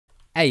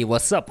Hey,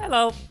 what's up?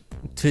 Hello.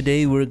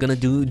 Today we're gonna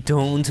do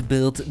Don't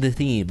Build the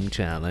Theme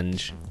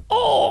challenge.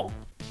 Oh!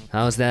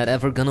 How's that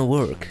ever gonna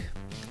work?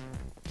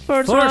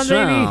 First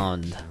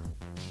round.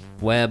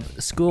 Web,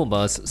 school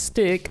bus,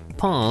 stick,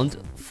 pond,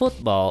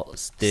 football,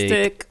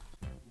 stick.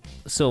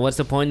 So what's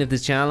the point of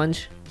this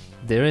challenge?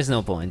 There is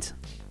no point.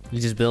 You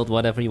just build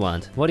whatever you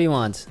want. What do you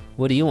want?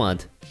 What do you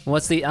want?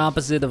 What's the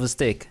opposite of a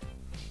stick?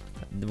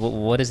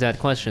 What is that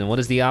question? What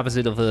is the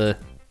opposite of a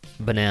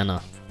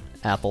banana?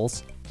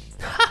 Apples.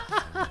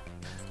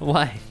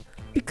 Why?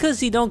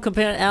 Because you don't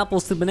compare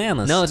apples to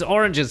bananas. No, it's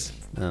oranges.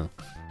 No.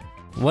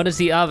 What is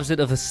the opposite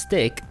of a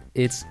stick?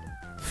 It's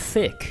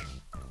thick.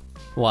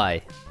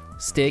 Why?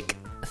 Stick,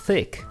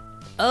 thick.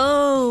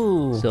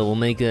 Oh! So we'll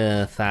make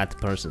a fat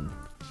person.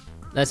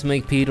 Let's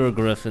make Peter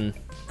Griffin.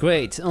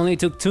 Great. Only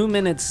took 2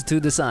 minutes to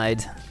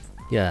decide.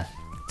 Yeah.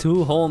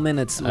 2 whole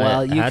minutes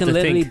while you can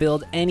literally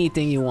build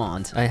anything you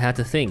want. I had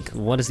to think.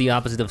 What is the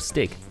opposite of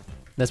stick?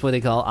 That's what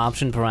they call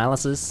option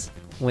paralysis.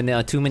 When there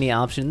are too many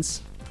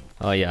options.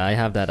 Oh yeah, I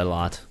have that a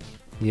lot.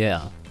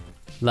 Yeah.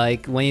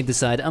 Like when you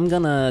decide, I'm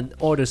gonna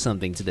order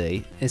something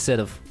today instead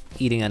of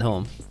eating at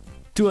home.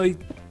 Do I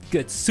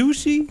get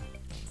sushi?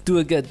 Do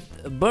I get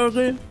a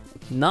burger?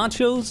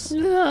 Nachos?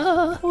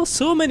 Oh,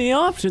 so many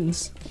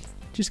options.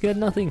 Just get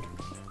nothing.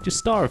 Just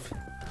starve.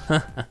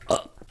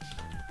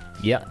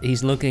 Yeah,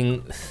 he's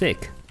looking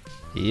thick.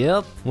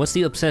 Yep. What's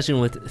the obsession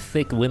with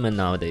thick women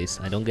nowadays?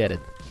 I don't get it.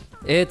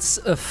 It's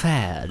a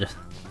fad.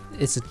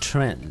 It's a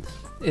trend.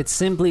 It's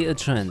simply a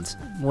trend.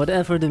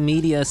 Whatever the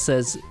media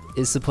says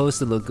is supposed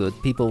to look good,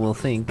 people will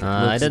think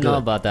I don't know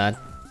about that.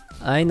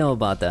 I know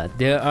about that.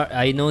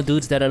 I know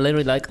dudes that are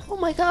literally like, oh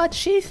my god,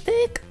 she's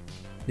thick.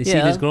 They see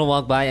this girl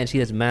walk by and she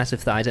has massive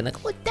thighs and like,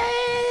 oh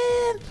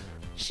damn,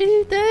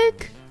 she's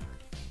thick.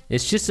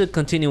 It's just a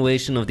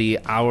continuation of the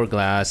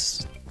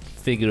hourglass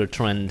figure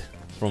trend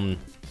from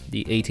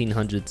the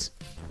 1800s.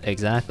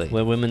 Exactly.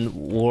 Where women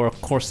wore a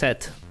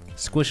corset,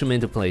 squish them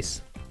into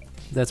place.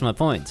 That's my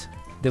point.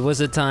 There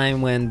was a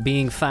time when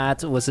being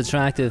fat was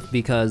attractive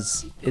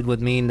because it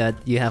would mean that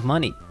you have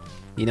money.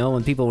 You know,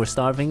 when people were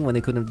starving, when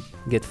they couldn't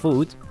get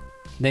food,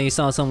 then you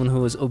saw someone who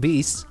was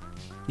obese,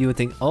 you would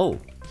think, oh,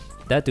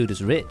 that dude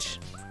is rich.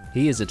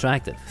 He is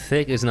attractive.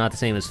 Thick is not the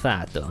same as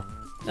fat, though.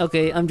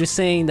 Okay, I'm just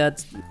saying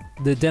that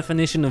the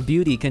definition of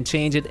beauty can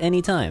change at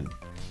any time.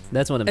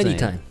 That's what I'm saying.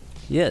 Anytime.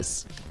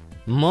 Yes.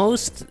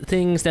 Most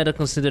things that are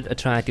considered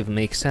attractive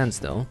make sense,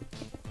 though.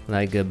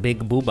 Like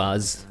big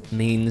boobas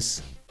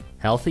means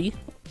healthy,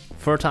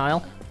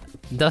 fertile.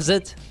 Does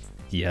it?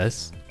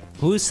 Yes.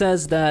 Who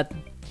says that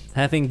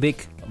having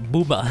big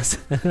boobas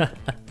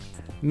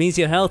means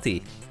you're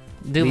healthy?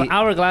 The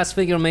hourglass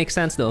figure makes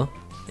sense, though.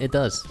 It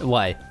does.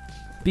 Why?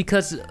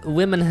 Because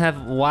women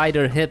have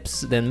wider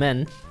hips than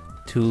men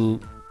to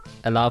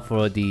allow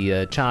for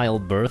the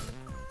childbirth.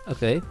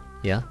 Okay.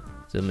 Yeah,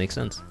 so it makes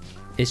sense.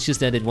 It's just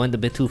that it went a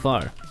bit too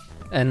far.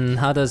 And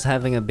how does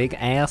having a big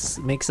ass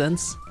make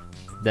sense?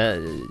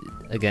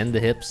 Again, the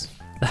hips.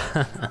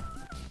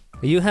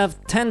 You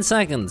have 10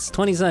 seconds,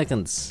 20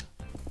 seconds.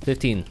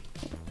 15.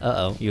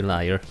 Uh-oh. You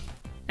liar.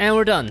 And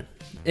we're done.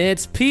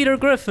 It's Peter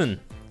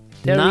Griffin.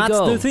 There we go.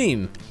 Not the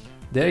theme.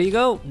 There you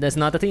go. That's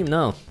not the theme,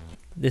 no.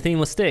 The theme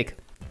was stick.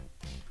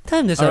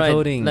 Time to start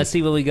voting. Let's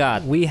see what we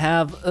got. We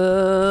have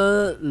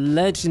a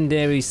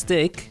legendary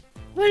stick.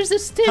 Where's the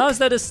stick? How's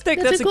that a stick?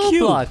 That's a gold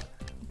cube. block.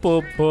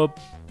 Boop, boop.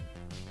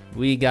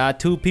 We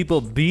got 2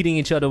 people beating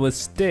each other with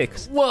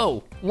sticks.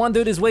 Whoa! One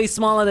dude is way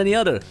smaller than the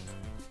other.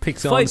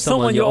 Fight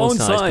someone your own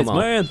size,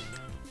 man.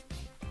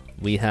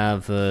 We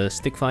have a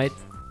stick fight.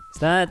 Is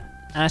that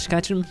Ash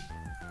Ketchum?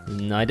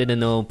 I didn't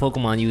know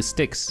Pokemon use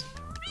sticks.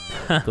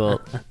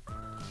 Cool.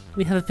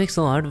 We have a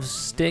pixel art of a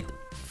stick.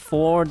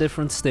 4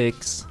 different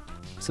sticks.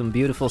 Some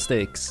beautiful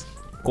sticks.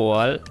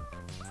 Cool.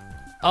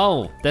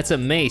 Oh, that's a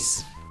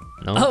mace.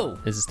 No, oh,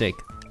 it's a stick.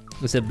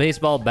 It's a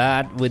baseball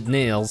bat with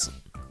nails.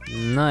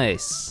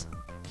 Nice.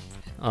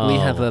 Oh. We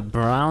have a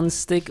brown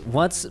stick.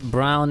 What's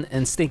brown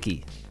and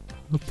sticky?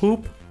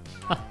 Poop.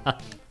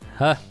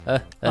 There's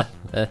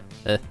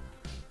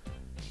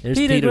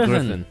Peter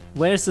Griffin.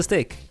 Where's the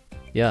stick?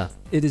 Yeah.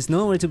 It is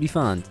nowhere to be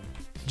found.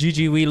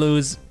 GG, we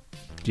lose.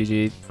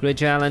 GG. Great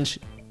challenge.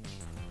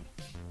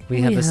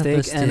 We have a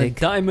stick and a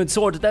diamond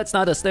sword. That's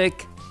not a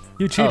stick.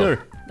 You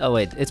cheater. Oh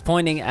wait, it's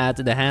pointing at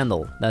the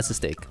handle. That's a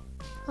stick.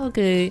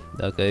 Okay.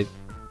 Okay.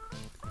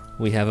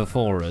 We have a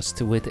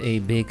forest with a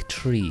big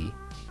tree.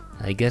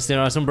 I guess there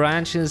are some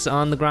branches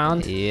on the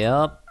ground.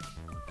 Yep.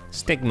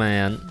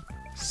 Stickman.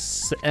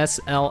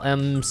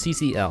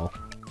 SLMCCL.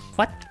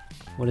 What?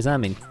 What does that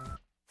mean?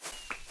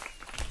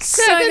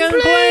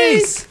 Second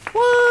place!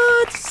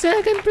 What?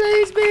 Second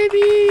place,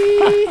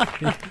 baby!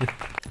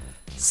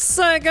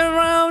 Second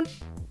round!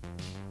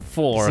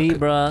 Fork.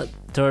 Zebra,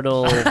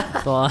 turtle,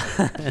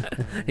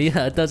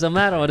 Yeah, it doesn't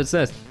matter what it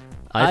says.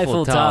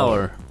 Eiffel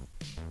Tower.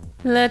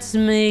 Let's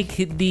make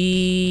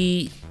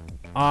the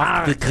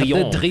Arc de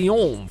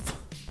Triomphe.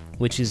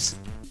 Which is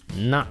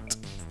not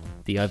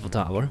the Eiffel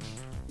Tower.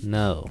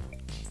 No.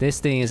 This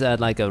thing is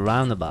at like a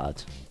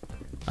roundabout.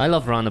 I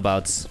love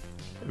roundabouts.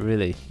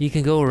 Really? You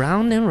can go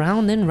round and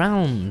round and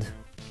round.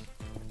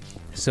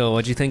 So,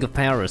 what'd you think of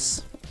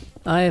Paris?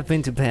 I have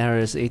been to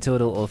Paris a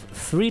total of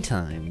 3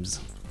 times.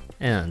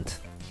 And?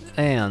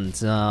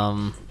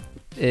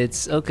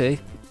 It's okay.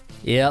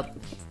 Yep,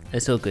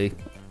 it's okay.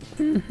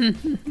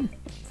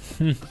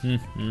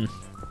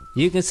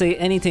 You can say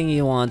anything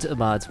you want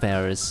about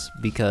Paris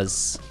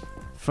because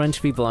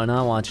French people are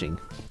not watching.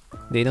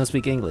 They don't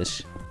speak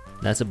English.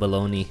 That's a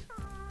baloney.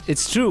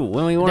 It's true.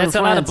 When we were That's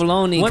in a lot of France,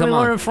 baloney, when come we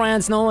on. were in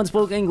France, no one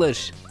spoke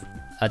English.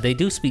 They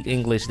do speak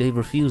English, they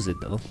refuse it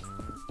though.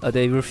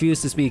 They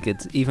refuse to speak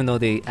it, even though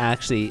they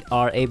actually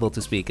are able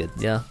to speak it.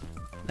 Yeah.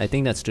 I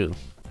think that's true.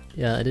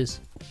 Yeah, it is.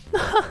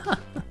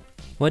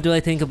 What do I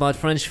think about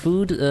French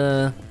food?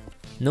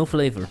 No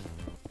flavor.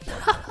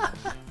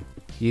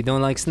 You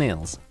don't like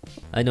snails.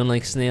 I don't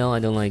like snail, I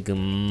don't like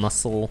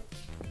mussel,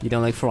 You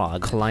don't like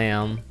frog.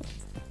 clam.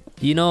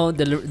 You know,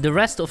 the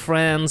rest of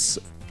France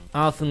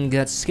often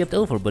gets skipped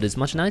over, but it's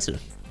much nicer.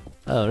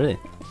 Oh, really?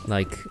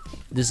 Like,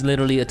 there's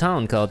literally a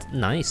town called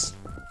Nice.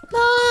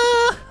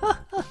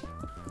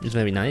 It's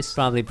very nice.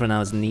 Probably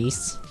pronounced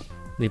Nice.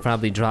 They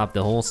probably dropped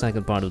the whole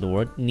second part of the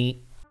word.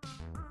 Neat.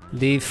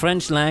 The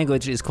French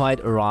language is quite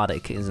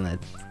erotic, isn't it?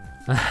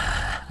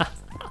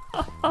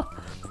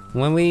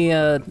 When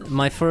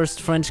my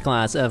first French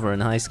class ever in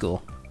high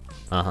school,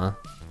 Uh-huh.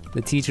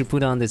 the teacher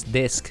put on this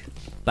disc.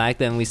 Back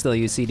then we still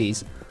use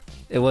CDs.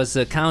 It was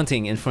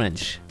counting in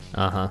French.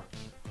 Uh-huh.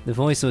 The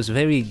voice was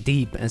very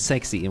deep and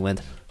sexy. It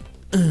went...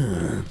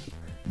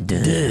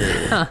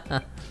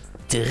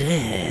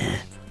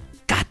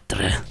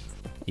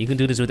 You can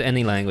do this with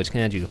any language,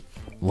 can't you?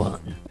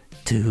 1,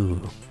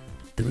 2,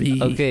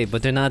 3. Okay,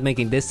 but they're not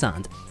making this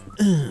sound.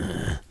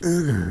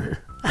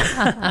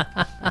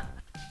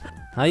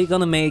 How are you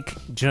gonna make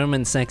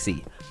German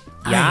sexy?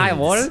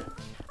 Jawohl.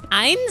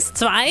 1,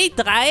 2,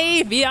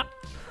 3, 4.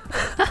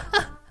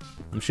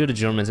 I'm sure the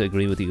Germans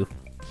agree with you.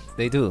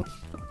 They do.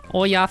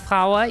 Oh ja,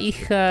 Frau,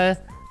 ich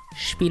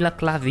spiele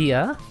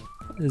Klavier.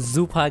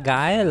 Super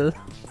geil.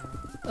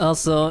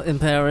 Also, in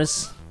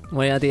Paris,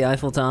 way at the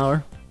Eiffel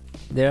Tower,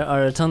 there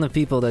are a ton of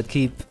people that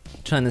keep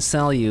trying to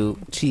sell you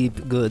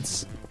cheap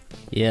goods.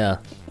 Yeah.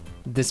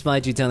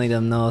 Despite you telling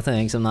them, no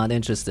thanks, I'm not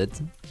interested.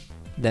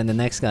 Then the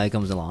next guy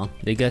comes along.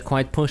 They get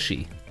quite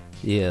pushy.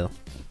 Yeah.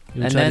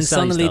 You And try then to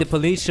sell you suddenly the stuff.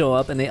 police show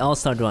up and they all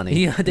start running.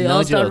 Yeah, they No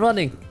all start joke.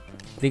 running.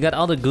 They got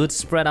all the goods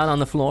spread out on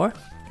the floor.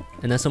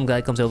 And then some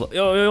guy comes over.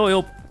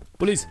 Yo,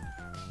 police.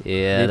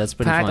 Yeah, They that's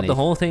pretty pack funny. up the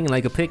whole thing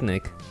like a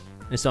picnic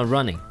and start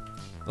running.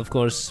 Of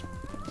course,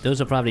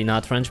 those are probably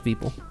not French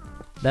people.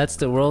 That's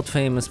the world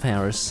famous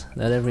Paris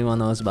that everyone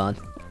knows about.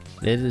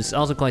 It is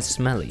also quite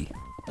smelly.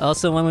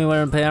 Also, when we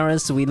were in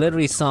Paris, we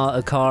literally saw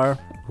a car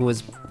who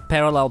was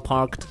parallel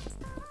parked.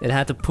 It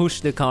had to push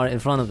the car in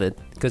front of it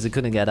because it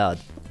couldn't get out.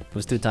 It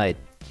was too tight.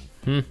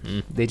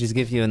 They just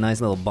give you a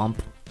nice little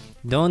bump.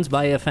 Don't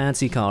buy a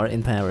fancy car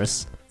in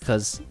Paris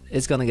because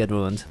it's gonna get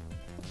ruined.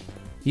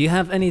 You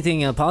have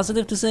anything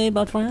positive to say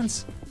about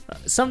France?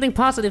 Something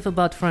positive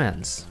about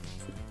France.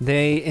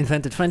 They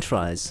invented French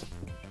fries.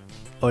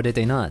 Or did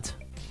they not?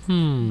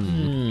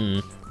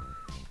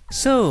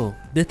 So,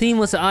 the theme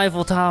was the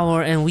Eiffel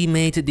Tower and we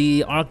made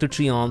the Arc de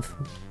Triomphe.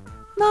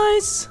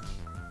 Nice!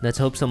 Let's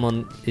hope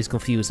someone is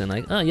confused and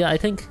like, oh yeah, I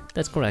think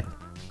that's correct.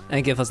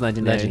 And give us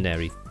legendary.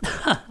 Legendary.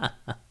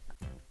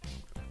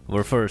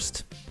 We're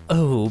first.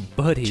 Oh,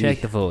 buddy.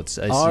 Check the votes.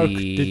 Arc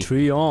de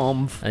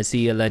Triomphe. I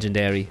see a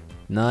legendary.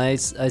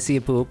 Nice. I see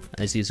a poop.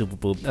 I see a super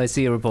poop. I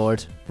see a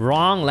report.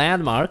 Wrong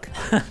landmark.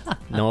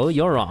 No,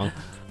 you're wrong.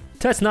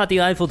 That's not the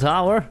Eiffel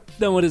Tower.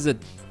 Then what is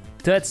it?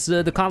 That's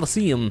the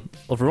Colosseum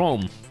of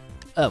Rome.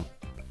 Oh.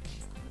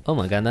 Oh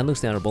my god, that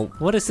looks terrible.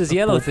 What is this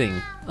yellow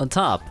thing on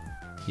top?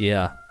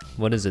 Yeah,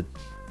 what is it?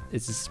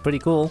 It's pretty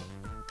cool.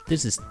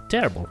 This is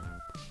terrible.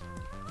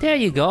 There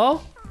you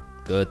go.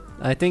 Good.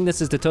 I think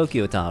this is the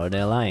Tokyo Tower.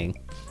 They're lying.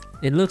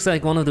 It looks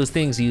like one of those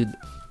things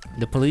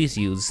the police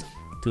use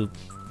to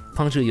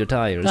puncture your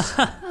tires.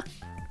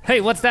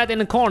 Hey, what's that in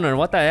the corner?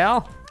 What the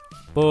hell?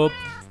 Boop.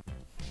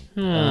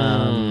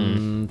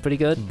 Pretty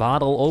good.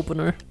 Bottle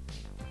opener.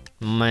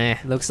 Meh.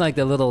 Looks like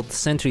the little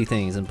sentry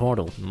things in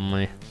Portal.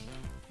 Meh.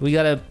 We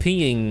got a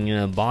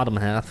peeing bottom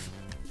half.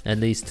 At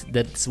least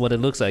that's what it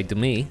looks like to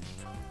me.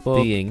 Boop.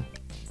 Peeing.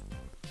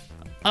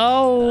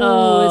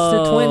 Oh, it's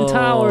the Twin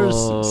Towers.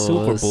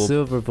 Super poop.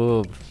 Super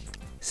poop.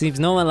 Seems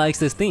no one likes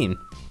this theme.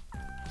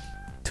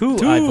 Two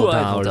Eiffel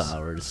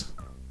Towers.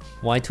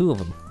 Why 2 of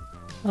them?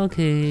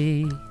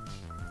 Okay.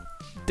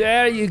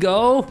 There you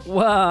go.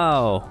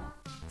 Wow.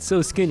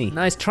 So skinny.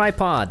 Nice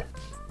tripod.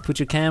 Put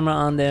your camera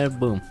on there.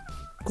 Boom.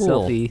 Cool.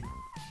 Selfie.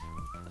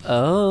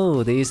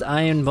 Oh, these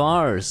iron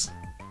bars.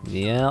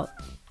 Yeah.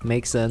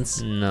 Makes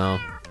sense. No.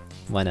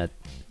 Why not?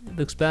 It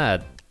looks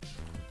bad.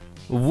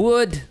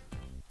 Wood.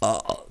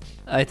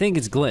 I think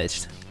it's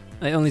glitched.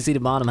 I only see the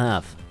bottom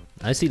half.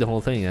 I see the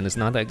whole thing and it's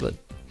not that good.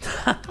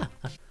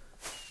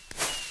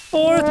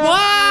 Fourth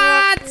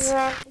what?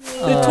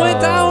 The Twin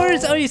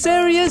Towers? Are you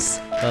serious?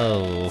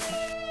 Oh.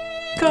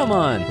 Come Come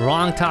on.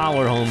 Wrong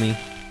tower, homie.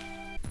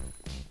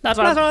 That's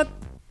right.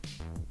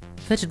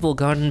 Vegetable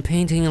garden,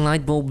 painting,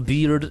 light bulb,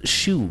 beard,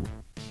 shoe.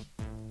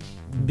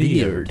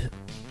 Beard.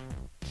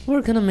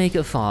 We're gonna make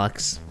a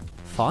fox.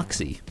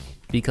 Foxy.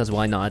 Because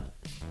why not?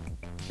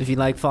 If you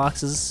like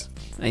foxes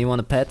and you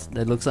want a pet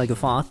that looks like a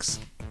fox,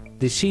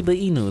 the Shiba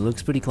Inu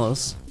looks pretty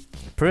close.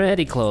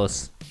 Pretty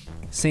close.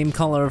 Same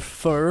color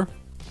fur.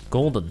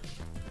 Golden.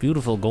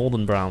 Beautiful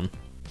golden brown.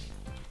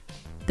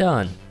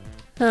 Done.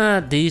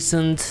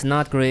 Decent,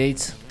 not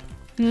great.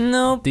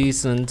 Nope.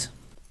 Decent.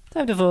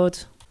 Time to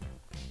vote.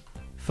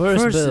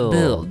 First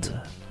build.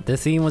 The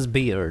theme was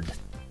beard.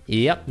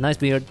 Yep. Nice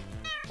beard.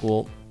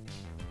 Cool.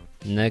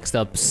 Next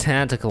up,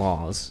 Santa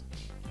Claus.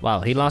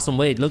 Wow, he lost some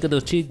weight. Look at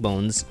those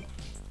cheekbones.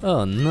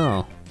 Oh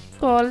no.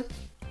 Cole.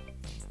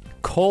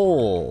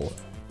 Cole.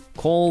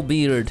 Cole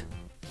beard.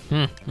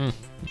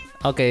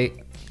 Okay,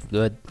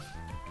 good.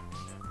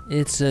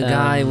 It's a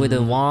guy with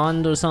a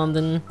wand or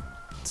something.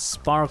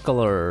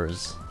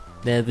 Sparklers.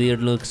 That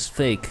beard looks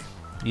fake.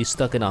 You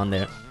stuck it on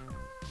there.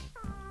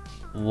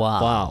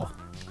 Wow. Wow.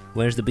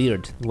 Where's the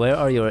beard? Where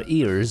are your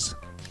ears?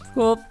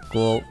 Cool.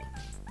 Cool.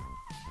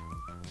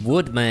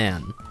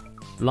 Woodman.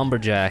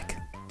 Lumberjack.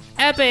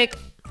 Epic!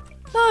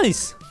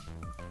 Nice.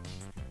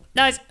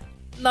 Nice!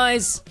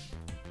 Nice!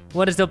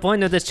 What is the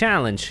point of this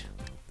challenge?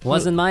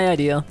 Wasn't my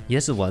idea.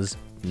 Yes, it was.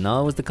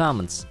 No, it was the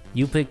comments.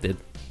 You picked it.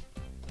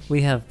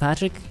 We have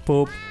Patrick.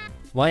 Poop.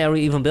 Why are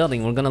we even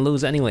building? We're gonna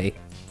lose anyway.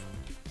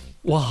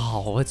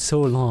 Wow, it's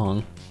so long.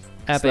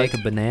 It's Epic. like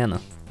a banana.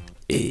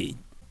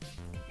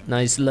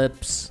 Nice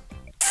lips.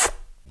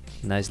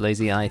 Nice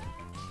lazy eye.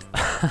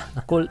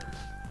 Cool.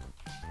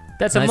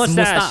 That's Nice a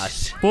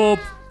mustache. Poop.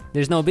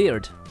 There's no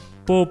beard.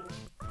 Poop.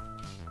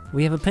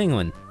 We have a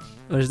penguin.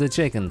 Where's the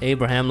chicken?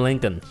 Abraham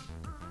Lincoln.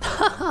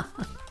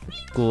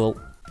 Cool.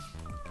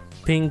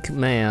 Pink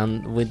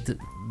man with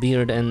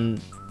beard and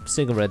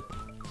cigarette.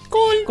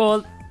 Cool.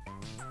 Cool.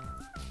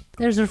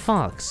 There's her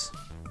fox.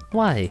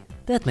 Why?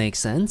 That makes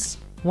sense.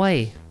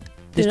 Why?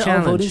 This They're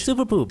all voting challenge.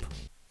 super poop.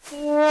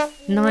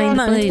 9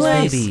 plays,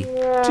 baby.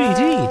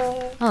 GG.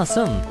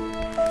 Awesome.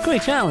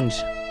 Great challenge.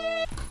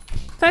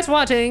 Thanks for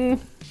watching.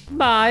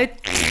 Bye.